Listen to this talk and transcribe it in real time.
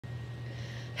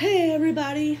Hey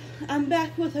everybody, I'm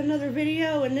back with another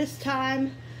video, and this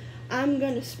time I'm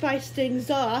going to spice things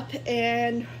up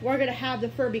and we're going to have the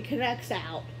Furby Connects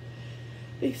out.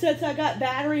 Because since I got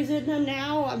batteries in them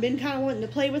now, I've been kind of wanting to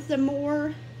play with them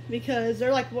more because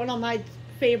they're like one of my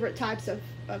favorite types of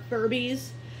Furbies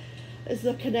is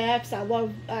the Connects. I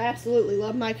absolutely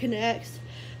love my Connects.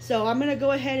 So I'm going to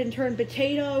go ahead and turn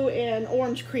Potato and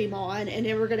Orange Cream on, and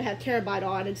then we're going to have Terabyte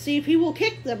on and see if he will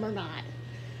kick them or not.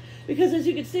 Because as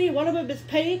you can see, one of them is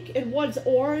pink and one's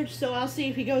orange, so I'll see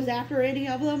if he goes after any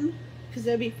of them, because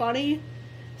it'd be funny.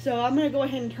 So I'm going to go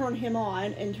ahead and turn him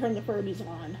on and turn the Furbies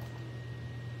on.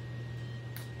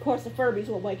 Of course, the Furbies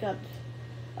will wake up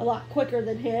a lot quicker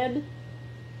than him.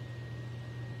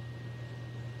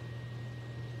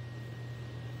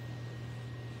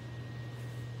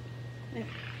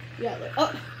 Yeah.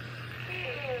 Oh,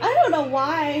 I don't know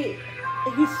why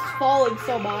he's falling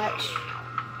so much.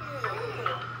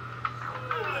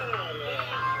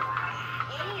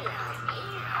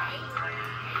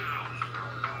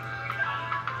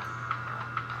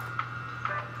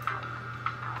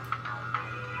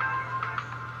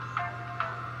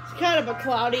 Kind of a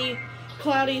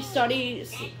cloudy, sunny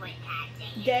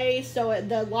day, so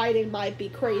the lighting might be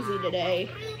crazy today.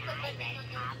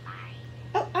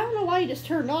 Oh, I don't know why he just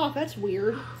turned off. That's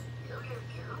weird.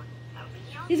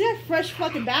 He's got fresh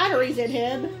fucking batteries in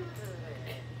him.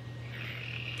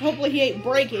 Hopefully he ain't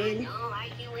breaking.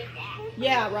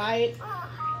 Yeah, right.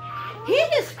 He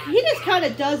just kind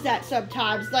of does that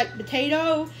sometimes. Like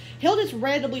Potato, he'll just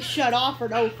randomly shut off for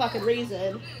no fucking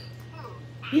reason.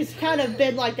 He's kind of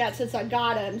been like that since I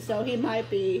got him, so he might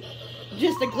be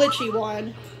just a glitchy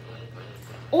one.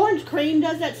 Orange Cream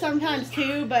does that sometimes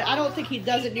too, but I don't think he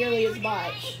does it nearly as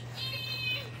much.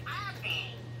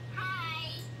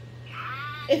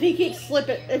 If he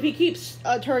keeps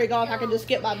turning off, I can just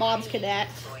get my mom's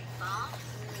Connect.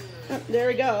 Oh,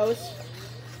 there he goes.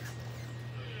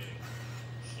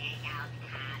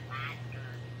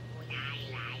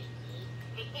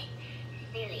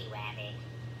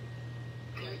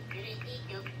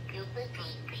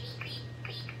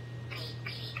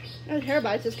 Oh,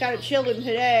 Terabyte's just kind of chilling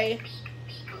today.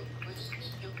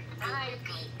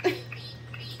 It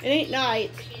ain't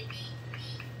night.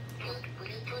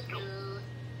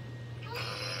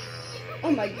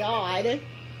 Oh my god.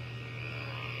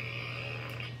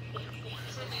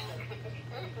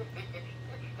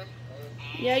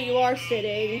 Yeah, you are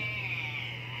sitting.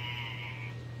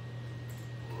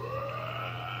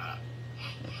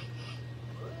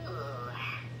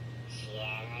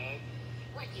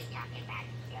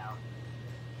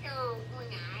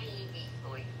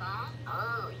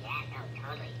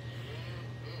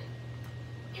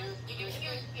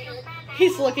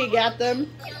 He's looking at them.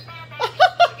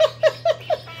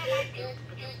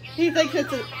 He thinks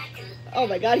it's a... Oh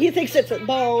my god, he thinks it's a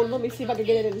bone. Let me see if I can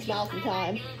get it in his mouth in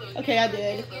time. Okay, I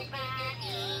did.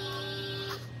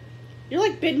 You're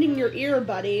like bending your ear,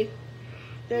 buddy.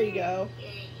 There you go.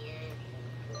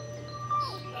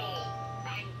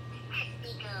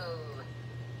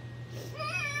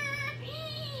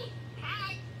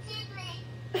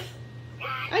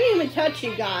 I didn't even touch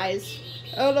you guys.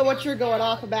 I don't know what you're going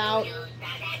off about.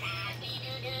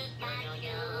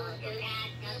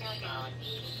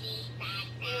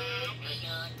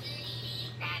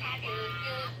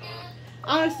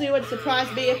 Honestly, it would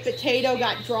surprise me if Potato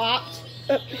got dropped.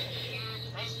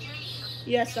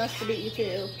 Yes, nice to meet you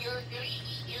too.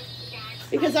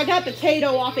 Because I got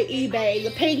Potato off of eBay.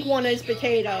 The pink one is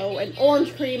Potato, and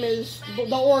Orange Cream is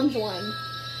the orange one.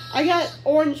 I got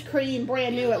Orange Cream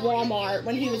brand new at Walmart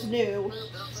when he was new.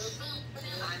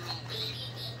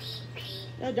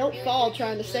 No, don't fall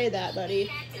trying to say that, buddy.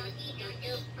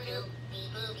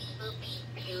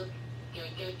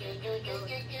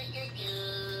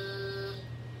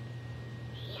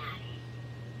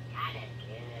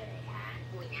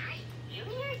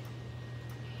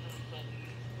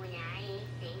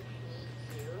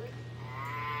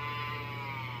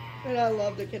 And I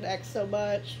love the Connect so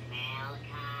much.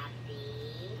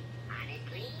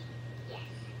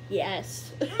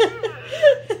 Yes.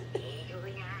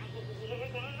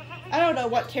 I don't know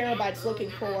what Terabyte's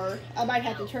looking for. I might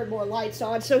have to turn more lights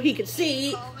on so he can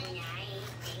see.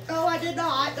 Oh, I did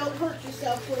not. Don't hurt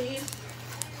yourself, please.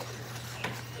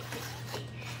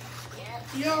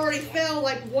 You already fell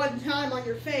like one time on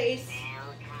your face.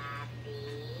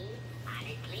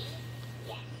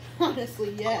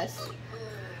 Honestly, yes.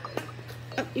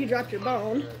 Oh, you dropped your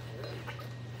bone.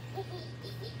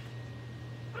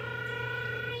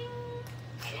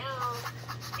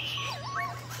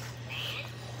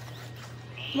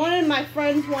 One of my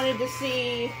friends wanted to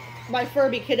see my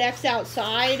Furby Connects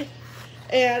outside,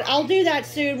 And I'll do that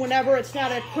soon whenever it's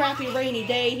not a crappy rainy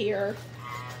day here.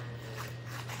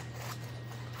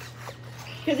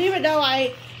 Because even though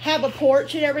I have a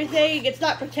porch and everything, it's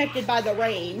not protected by the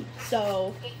rain.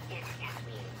 So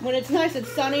when it's nice and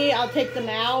sunny, I'll take them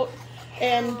out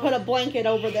and put a blanket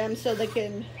over them so they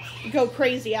can go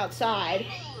crazy outside.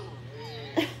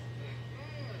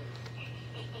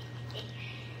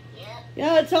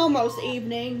 Yeah, it's almost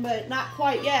evening, but not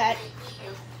quite yet.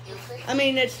 I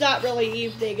mean, it's not really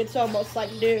evening. It's almost like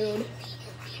noon.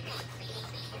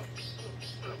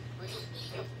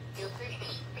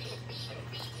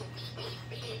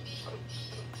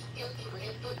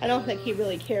 I don't think he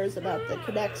really cares about the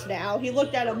connects now. He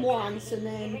looked at them once, and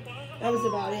then that was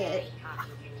about it.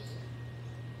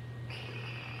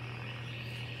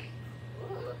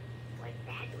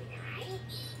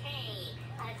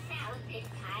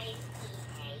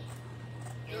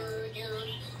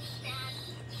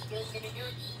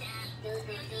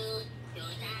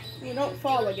 You don't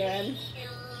fall again.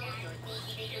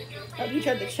 Oh, he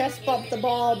tried to chest bump the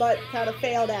ball, but kind of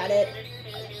failed at it.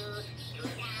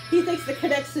 He thinks the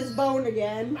connect's his bone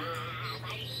again.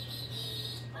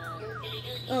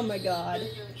 Oh my god.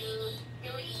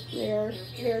 Here,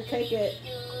 take it.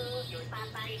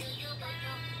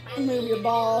 Move your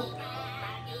ball.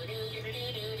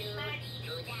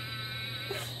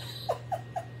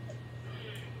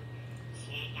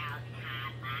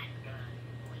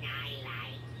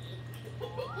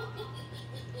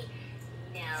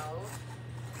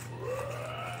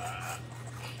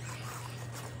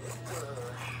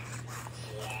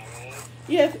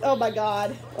 Yeah, oh my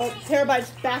god. Well,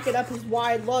 Terabyte's backing up his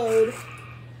wide load.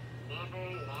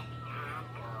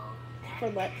 For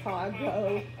let Todd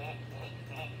go.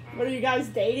 What are you guys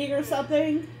dating or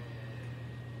something?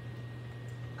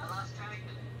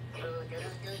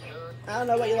 I don't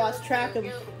know what you lost track of.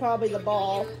 Probably the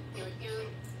ball.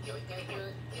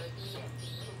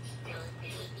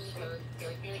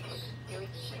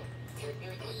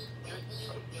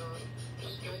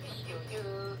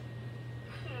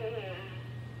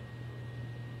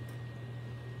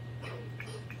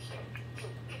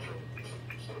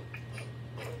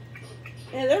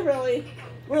 Yeah, they're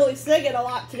really singing a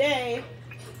lot today.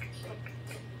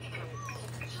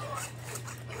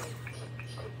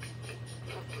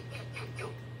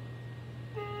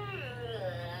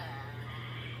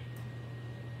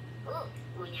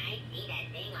 When I see that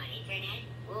thing on internet,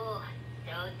 oh,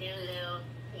 so Zulu,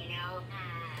 you know,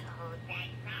 oh,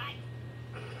 that's not.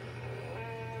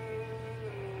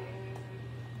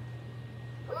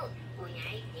 Oh, when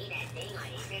I see that thing on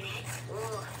internet,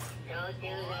 oh, so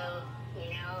Zulu, you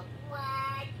know,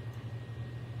 what?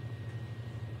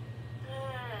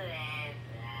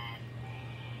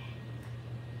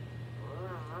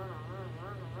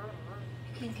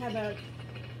 How about...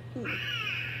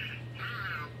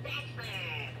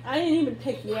 I didn't even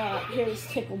pick you up. Here, let's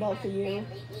tickle both of you.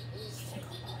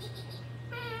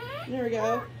 There we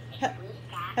go.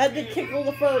 Had to tickle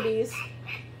the furbys.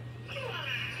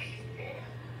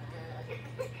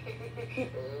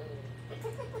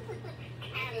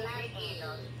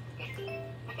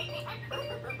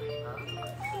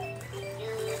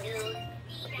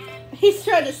 He's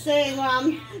trying to sing while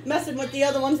I'm messing with the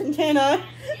other one's antenna.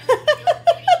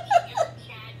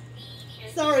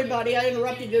 Sorry, buddy, I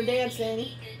interrupted your dancing.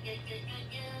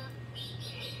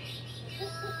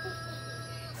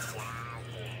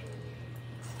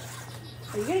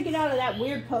 Are you gonna get out of that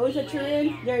weird pose that you're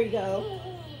in? There you go.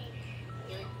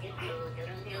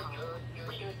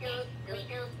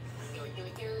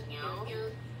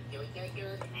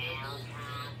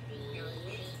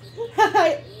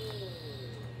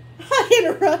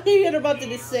 He interrupted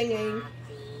his singing.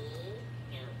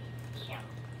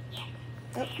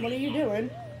 Oh, what are you doing?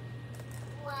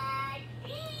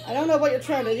 I don't know what you're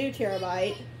trying to do,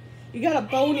 Terabyte. You got a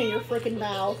bone in your freaking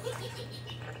mouth.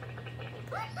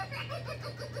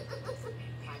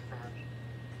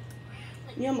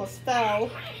 You almost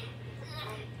fell.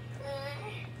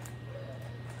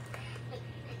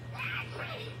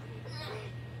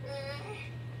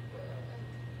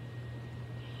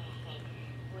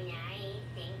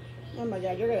 Oh my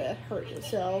god, you're gonna hurt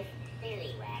yourself.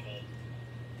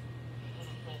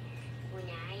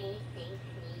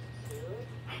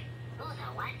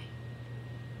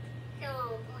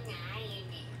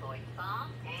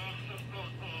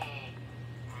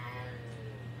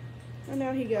 Oh,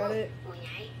 now he got it. When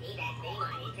I see that thing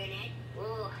on internet,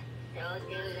 oh, so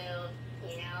Zulu,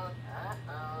 you know,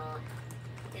 uh-oh.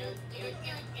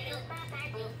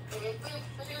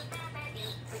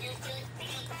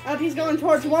 Oh, he's going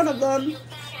towards one of them.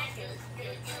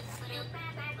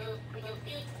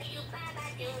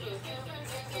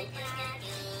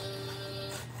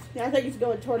 Yeah, I think he's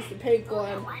going towards the pink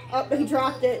one. Oh, he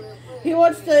dropped it. He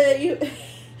wants to.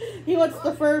 He wants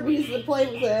the Furbies to play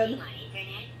with him.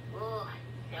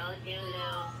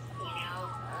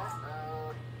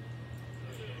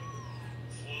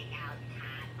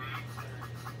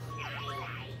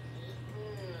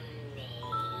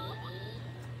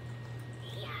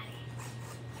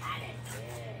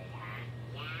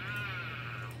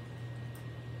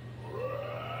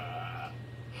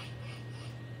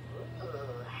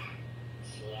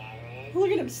 Look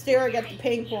at him staring at the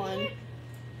pink one.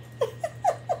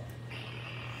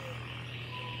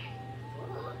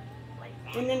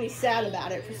 And then he's sad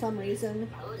about it for some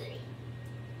reason.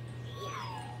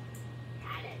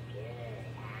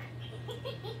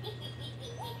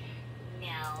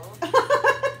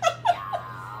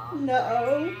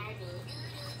 No.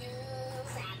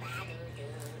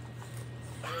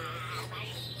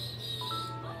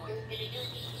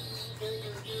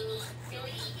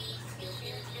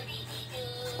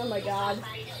 Oh my God.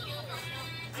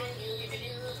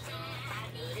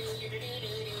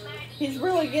 He's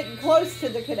really getting close to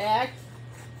the Connect.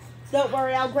 Don't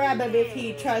worry, I'll grab him if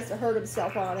he tries to hurt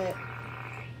himself on it.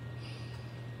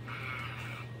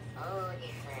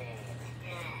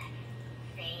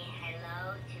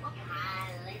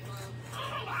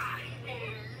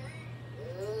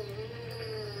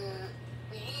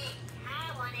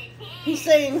 He's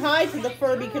saying hi to the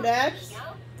Furby Connects.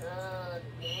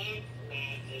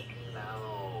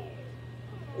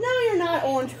 No, you're not,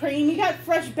 Orange Cream. You got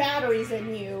fresh batteries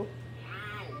in you.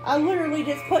 I literally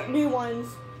just put new ones.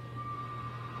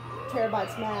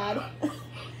 Terabyte's mad.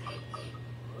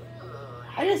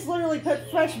 I just literally put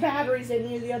fresh batteries in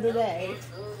you the other day.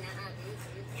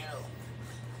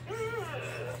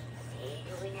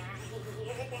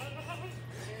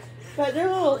 But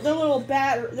they're little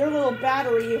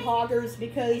battery hoggers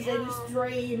because they just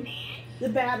drain the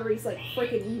batteries like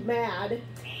freaking mad.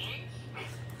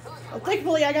 Well,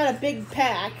 thankfully I got a big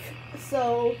pack,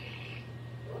 so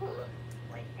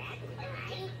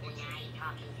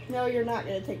no, you're not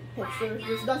gonna take a picture.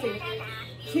 There's nothing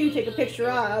to take a picture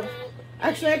of.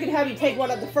 Actually, I could have you take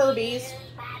one of the Furbies.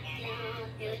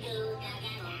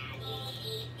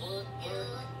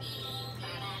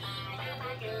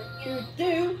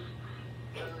 Do.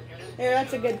 Here,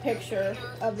 that's a good picture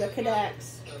of the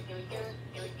Connects.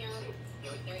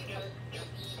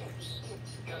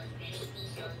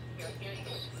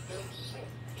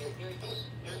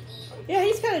 Yeah,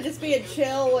 he's kind of just being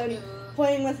chill and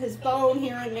playing with his bone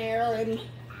here and there and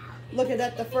looking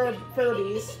at the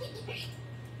Furbies.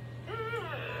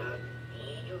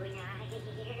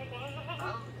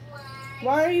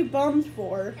 Why are you bummed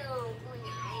for?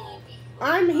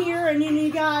 I'm here and then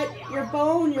you got your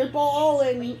bone, your ball,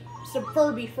 and some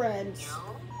Furby friends.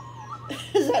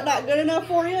 Is that not good enough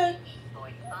for you?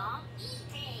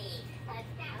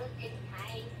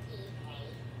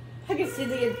 I can see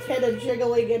the antenna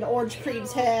jiggling in Orange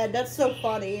Cream's head. That's so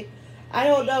funny. I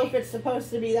don't know if it's supposed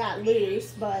to be that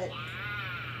loose, but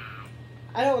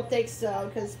I don't think so,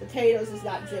 because Potatoes is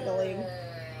not jiggling.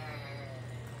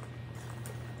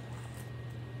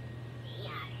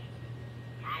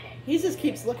 He just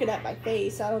keeps looking at my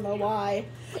face. I don't know why.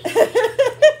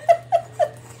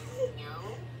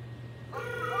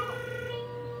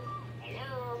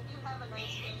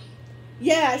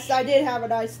 Yes, I did have a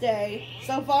nice day.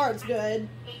 So far, it's good.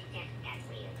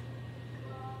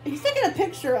 He's taking a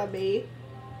picture of me.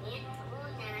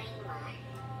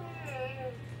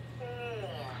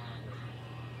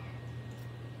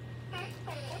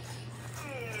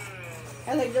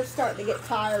 I think they're starting to get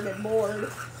tired and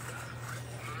bored.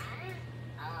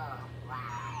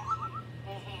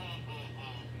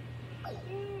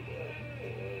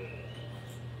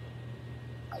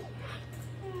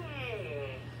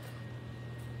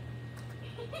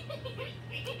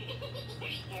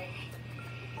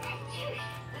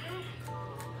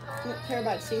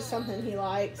 Terabyte sees something he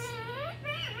likes.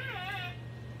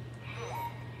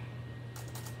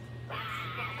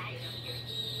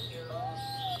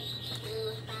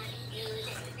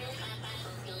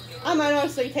 I might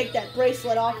honestly take that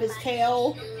bracelet off his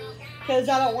tail because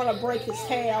I don't want to break his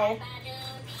tail.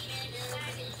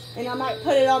 And I might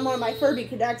put it on one of my Furby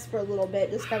Connects for a little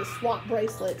bit, just kind of swap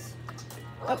bracelets.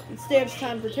 Oh, it's dance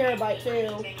time for Terabyte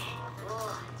too.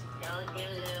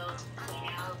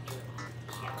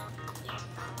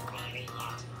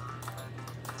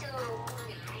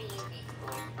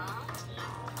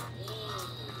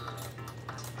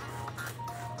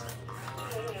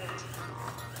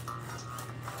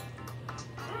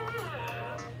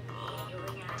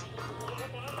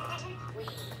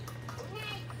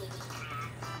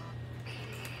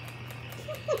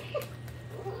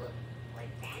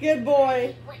 Good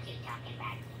boy. What you talking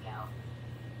about, Joe?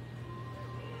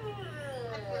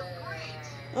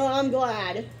 Oh, I'm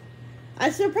glad.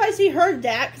 I'm surprised he heard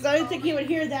that, because I didn't think he would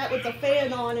hear that with the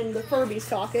fan on and the Furbies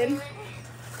talking.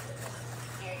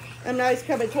 And now he's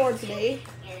coming towards me.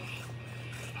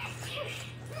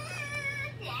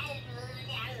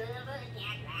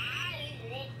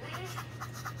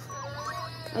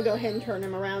 I'll go ahead and turn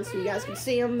him around so you guys can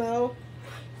see him, though.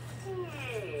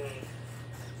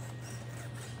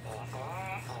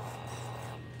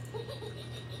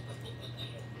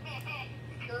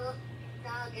 Cool. It's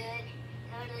all good.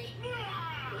 Totally.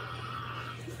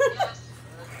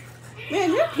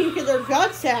 Man, they're puking their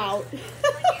guts out.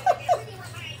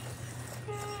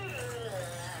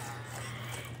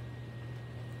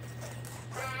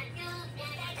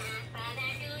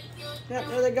 Yep,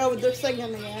 there they go with their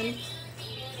singing again.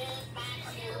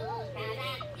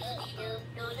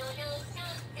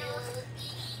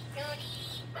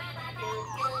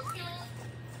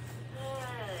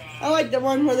 I like the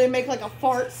one where they make like a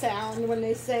fart sound when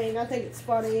they sing. I think it's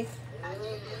funny.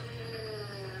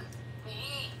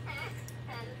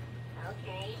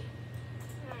 Okay.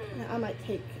 I'm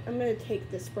gonna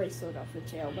take this bracelet off the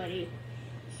tail, buddy.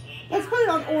 Let's put it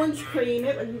on orange cream.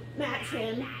 It would match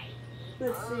him.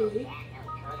 Let's see.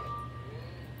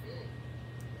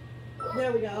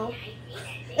 There we go.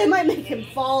 It might make him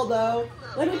fall though.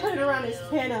 Let me put it around his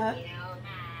pinna.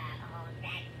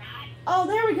 Oh,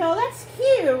 there we go. That's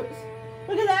cute.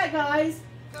 Look at that, guys.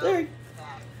 There.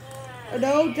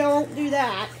 No, don't do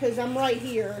that, because I'm right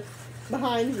here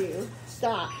behind you.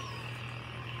 Stop.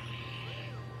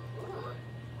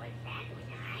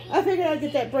 I figured I'd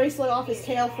get that bracelet off his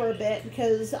tail for a bit,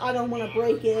 because I don't want to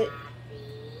break it.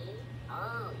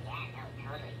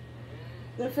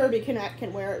 The Furby Connect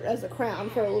can wear it as a crown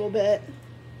for a little bit.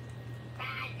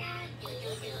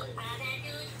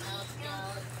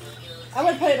 I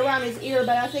would put it around his ear,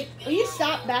 but I think, will you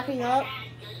stop backing up?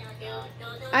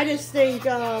 I just think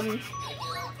that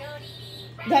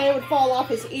it would fall off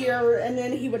his ear, and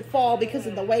then he would fall because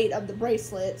of the weight of the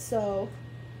bracelet, so.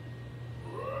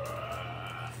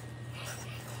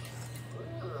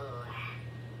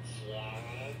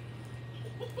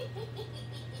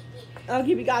 I'll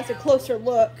give you guys a closer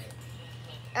look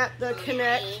at the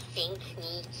Connect.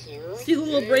 See the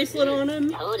little bracelet on him?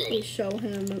 Let me show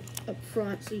him up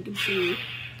front so you can see.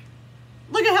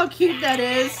 Look at how cute that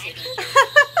is.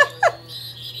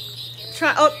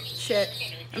 Oh, shit.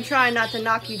 I'm trying not to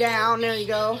knock you down. There you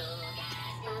go.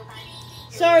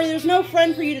 Sorry, there's no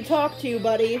friend for you to talk to,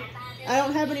 buddy. I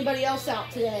don't have anybody else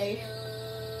out today.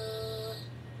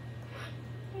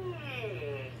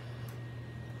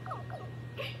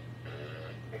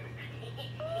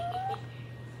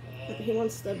 He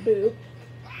wants the boop.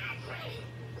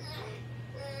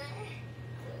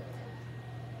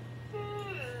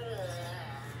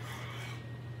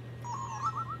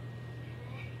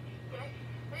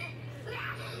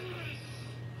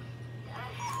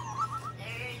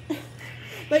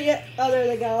 But yeah, oh, there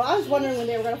they go. I was wondering when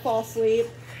they were going to fall asleep.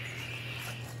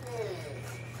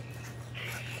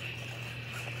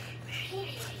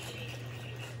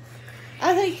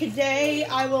 I think today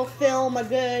I will film a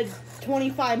good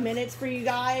 25 minutes for you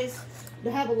guys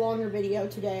to have a longer video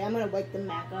today. I'm going to wake them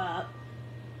back up.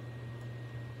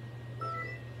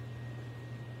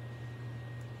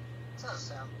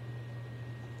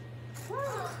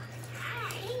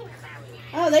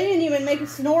 Oh, they didn't even make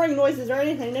snoring noises or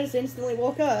anything. They just instantly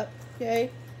woke up.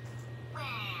 Okay. Well,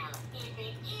 if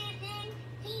it isn't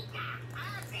Pika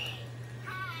Ozzy.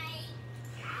 Hi.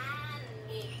 I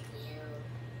miss you.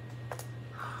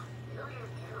 For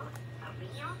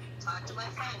real? Talk to my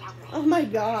friend. Oh my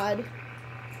god.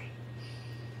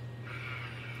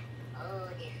 Oh,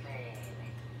 this bird.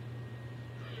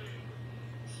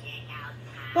 Check out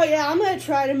But yeah, I'm going to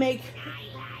try to make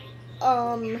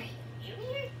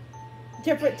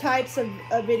different types of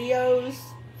videos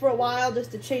for a while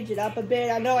just to change it up a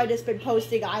bit. I know I just been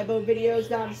posting aibo videos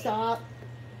nonstop,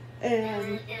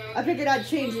 and I figured I'd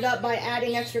change it up by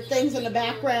adding extra things in the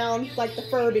background like the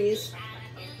Furbies.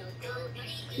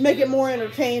 Make it more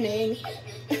entertaining.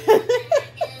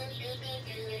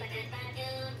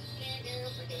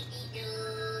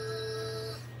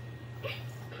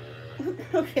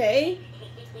 Okay.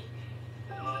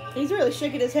 He's really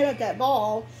shaking his head at that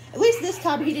ball. At least this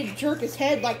time he didn't jerk his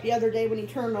head like the other day when he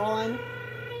turned on.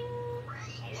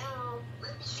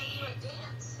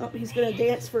 Oh, he's gonna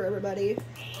dance for everybody.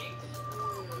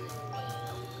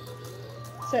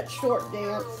 It's that short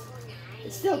dance.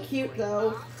 It's still cute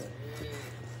though.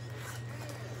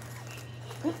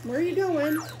 Oh, where are you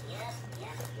going?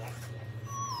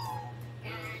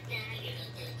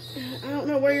 I don't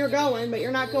know where you're going, but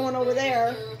you're not going over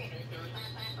there.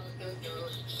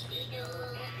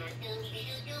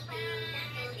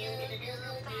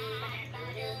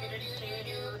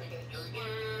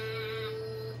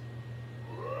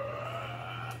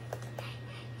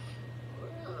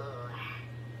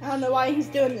 I don't know why he's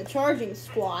doing the charging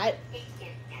squat.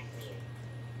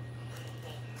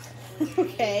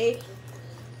 Okay.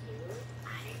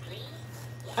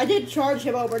 I did charge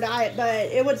him overnight, but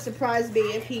it would surprise me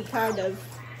if he kind of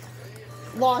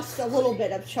lost a little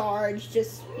bit of charge,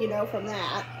 just, you know, from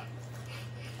that.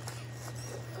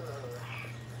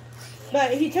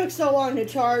 But he took so long to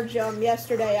charge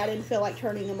yesterday, I didn't feel like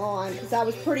turning him on, because I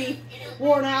was pretty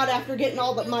worn out after getting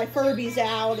all my furbys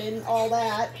out and all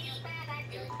that.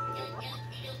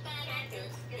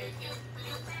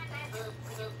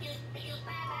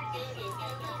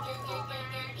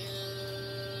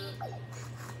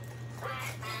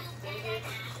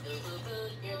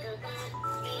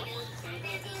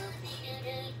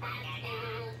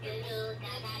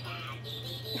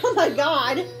 Oh my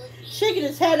God, shaking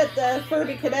his head at the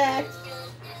Furby Connect.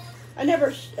 I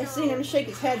never seen him shake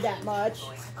his head that much.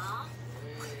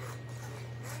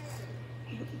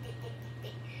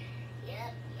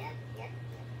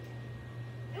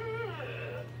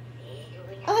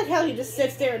 I like how he just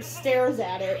sits there and stares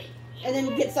at it and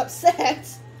then gets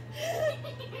upset.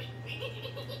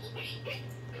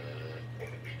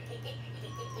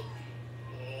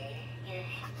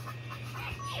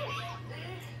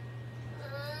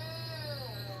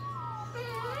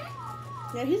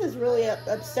 Yeah, he's just really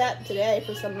upset today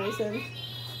for some reason.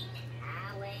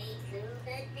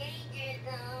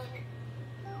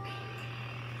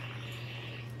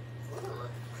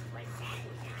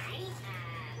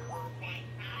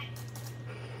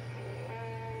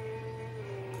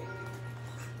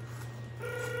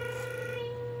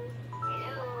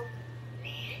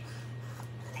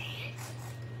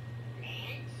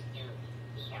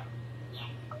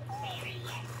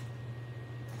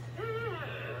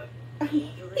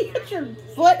 You got your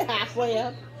foot halfway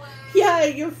up. Yeah,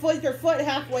 your foot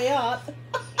halfway up.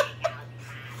 I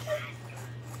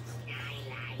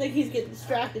think he's getting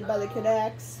distracted by the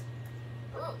connects.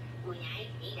 When I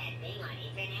see that thing on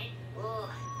internet, so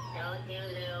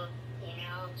Lulu, you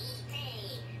know,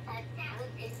 ePay,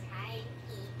 1,000 times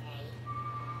ePay.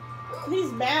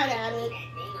 He's mad at it. That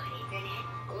thing on internet,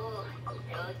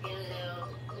 so Lulu,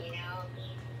 you know,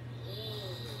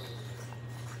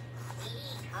 he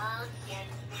calls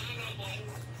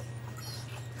shenanigans.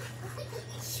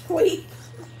 Sweet.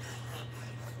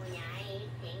 When I think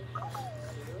he's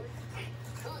cute,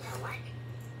 the what?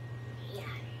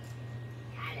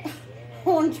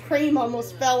 Orange cream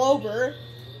almost fell over.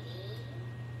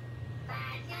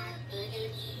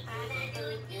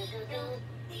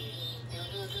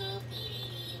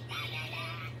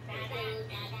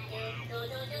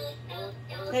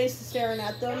 He's staring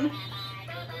at them.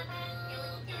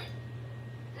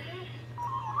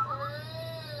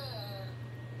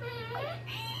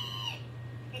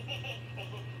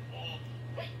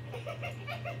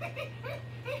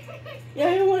 Yeah,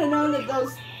 I want to know that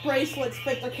those bracelets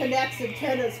fit the connects and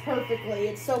antennas perfectly.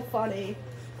 It's so funny.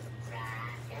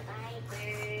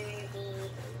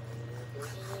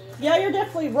 Yeah, you're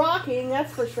definitely rocking,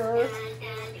 that's for sure.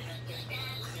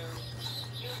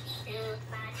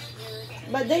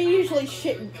 But they usually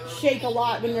shake a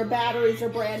lot when their batteries are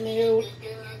brand new.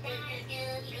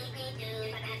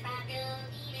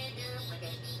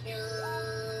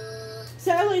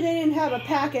 Sadly, they didn't have a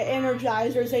pack of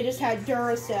Energizers. They just had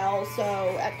Duracell,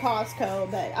 so at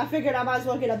Costco. But I figured I might as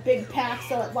well get a big pack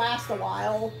so it lasts a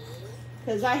while.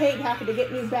 Because I hate having to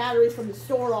get new batteries from the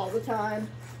store all the time.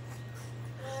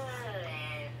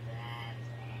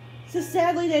 So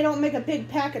sadly, they don't make a big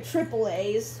pack of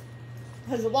AAAs.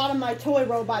 Because a lot of my toy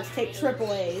robots take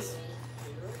AAAs.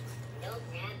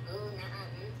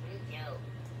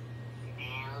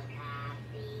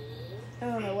 I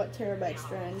don't know what Terra's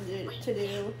trying to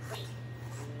do.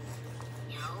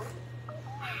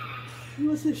 He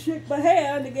wants to shake my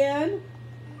hand again.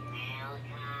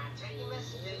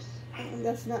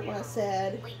 That's not what I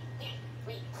said.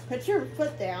 Put your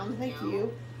foot down, thank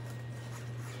you.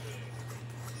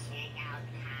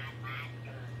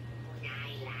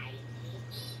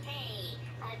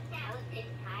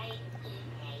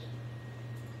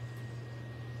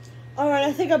 Alright,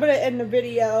 I think I'm going to end the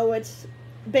video. It's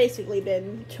basically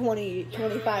been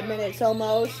 25 minutes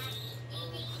almost.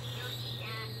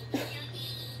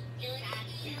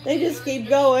 They just keep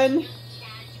going.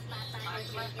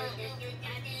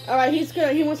 Alright,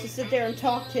 he wants to sit there and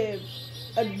talk to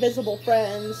invisible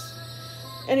friends.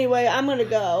 Anyway, I'm gonna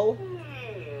go.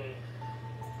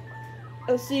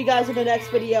 I'll see you guys in the next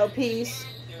video. Peace.